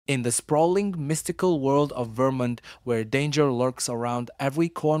In the sprawling, mystical world of Vermund, where danger lurks around every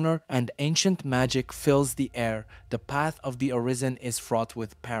corner and ancient magic fills the air, the path of the Arisen is fraught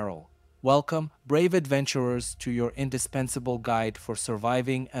with peril. Welcome, brave adventurers, to your indispensable guide for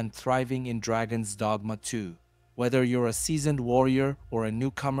surviving and thriving in Dragon's Dogma 2. Whether you're a seasoned warrior or a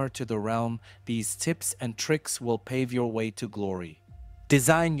newcomer to the realm, these tips and tricks will pave your way to glory.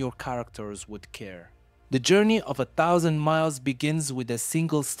 Design your characters with care. The journey of 1,000 miles begins with a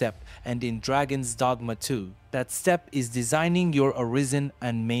single step, and in Dragon's Dogma 2, that step is designing your Arisen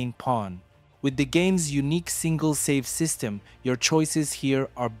and Main Pawn. With the game's unique single save system, your choices here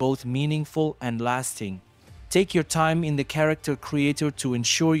are both meaningful and lasting. Take your time in the character creator to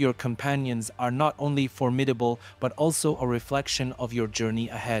ensure your companions are not only formidable but also a reflection of your journey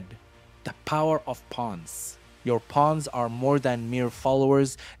ahead. The power of pawns. Your pawns are more than mere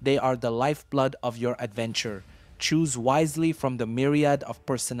followers, they are the lifeblood of your adventure. Choose wisely from the myriad of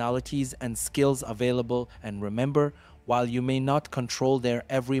personalities and skills available, and remember, while you may not control their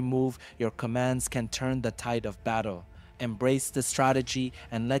every move, your commands can turn the tide of battle. Embrace the strategy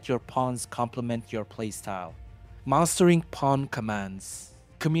and let your pawns complement your playstyle. Mastering pawn commands.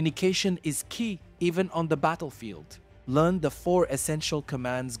 Communication is key even on the battlefield. Learn the 4 essential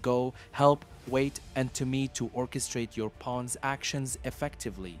commands: go, help, wait, and to me to orchestrate your pawn's actions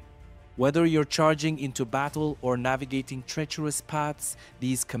effectively. Whether you're charging into battle or navigating treacherous paths,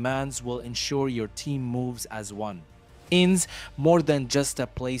 these commands will ensure your team moves as one. Inns, more than just a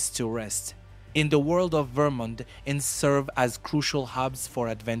place to rest. In the world of Vermund, inns serve as crucial hubs for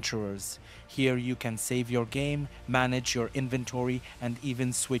adventurers. Here you can save your game, manage your inventory, and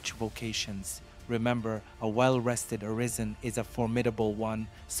even switch vocations. Remember, a well-rested Arisen is a formidable one,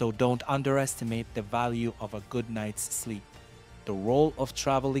 so don't underestimate the value of a good night's sleep. The role of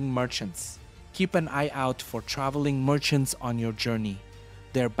traveling merchants. Keep an eye out for traveling merchants on your journey.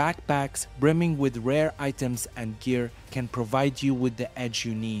 Their backpacks, brimming with rare items and gear, can provide you with the edge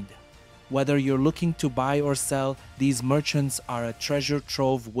you need. Whether you're looking to buy or sell, these merchants are a treasure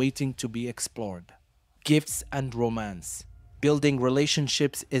trove waiting to be explored. Gifts and romance. Building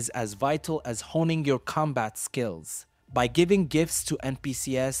relationships is as vital as honing your combat skills. By giving gifts to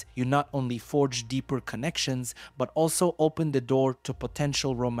NPCs, you not only forge deeper connections, but also open the door to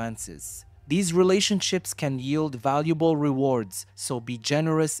potential romances. These relationships can yield valuable rewards, so be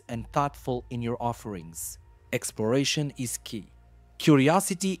generous and thoughtful in your offerings. Exploration is key.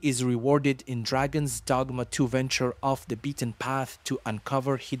 Curiosity is rewarded in Dragon's Dogma 2. Venture off the beaten path to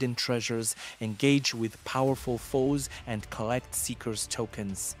uncover hidden treasures, engage with powerful foes, and collect Seeker's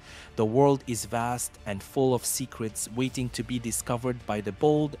tokens. The world is vast and full of secrets waiting to be discovered by the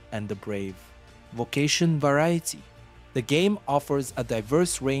bold and the brave. Vocation variety. The game offers a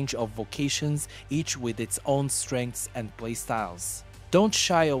diverse range of vocations, each with its own strengths and playstyles. Don't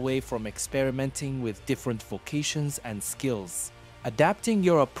shy away from experimenting with different vocations and skills. Adapting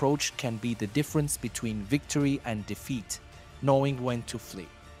your approach can be the difference between victory and defeat, knowing when to flee.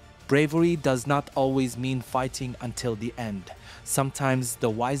 Bravery does not always mean fighting until the end. Sometimes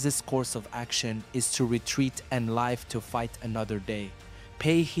the wisest course of action is to retreat and live to fight another day.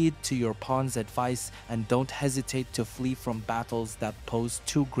 Pay heed to your pawn's advice and don't hesitate to flee from battles that pose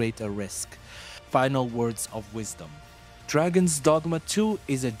too great a risk. Final words of wisdom. Dragon's Dogma 2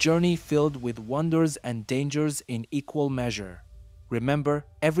 is a journey filled with wonders and dangers in equal measure. Remember,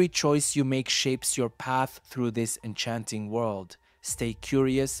 every choice you make shapes your path through this enchanting world. Stay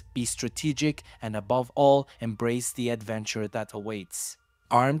curious, be strategic, and above all, embrace the adventure that awaits.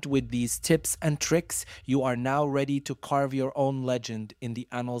 Armed with these tips and tricks, you are now ready to carve your own legend in the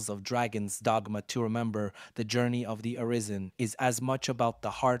annals of Dragon's Dogma 2. Remember, the journey of the Arisen is as much about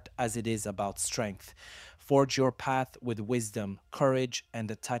the heart as it is about strength. Forge your path with wisdom, courage, and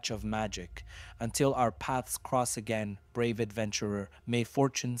a touch of magic. Until our paths cross again, brave adventurer, may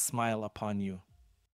fortune smile upon you.